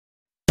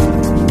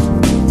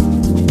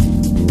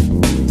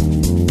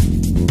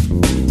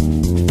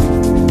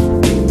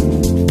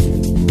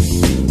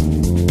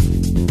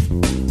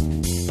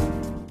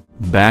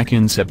Back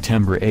in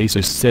September,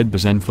 Asus said the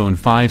ZenFone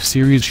 5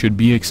 series should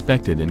be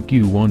expected in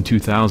Q1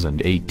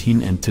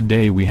 2018, and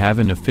today we have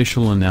an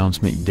official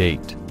announcement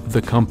date.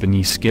 The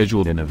company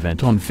scheduled an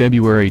event on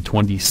February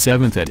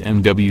 27 at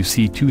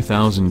MWC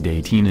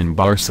 2018 in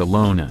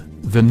Barcelona.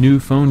 The new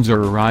phones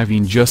are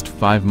arriving just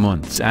 5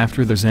 months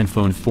after the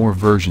ZenFone 4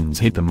 versions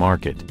hit the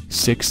market.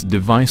 6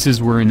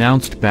 devices were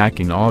announced back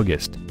in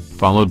August,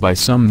 followed by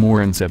some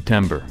more in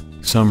September.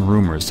 Some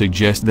rumors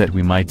suggest that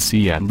we might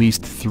see at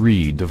least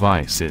 3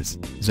 devices: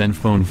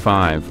 ZenFone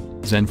 5,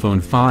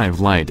 ZenFone 5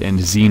 Lite and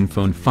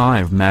ZenFone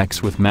 5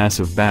 Max with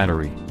massive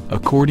battery.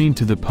 According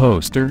to the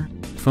poster,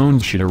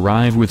 phones should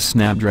arrive with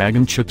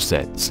Snapdragon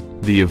chipsets.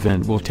 The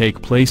event will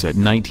take place at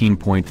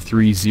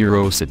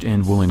 19.30 CET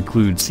and will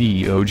include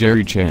CEO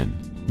Jerry Chen,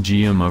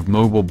 GM of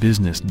Mobile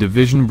Business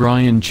Division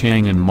Brian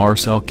Chang, and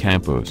Marcel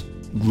Campos,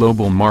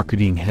 Global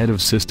Marketing Head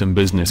of System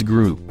Business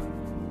Group.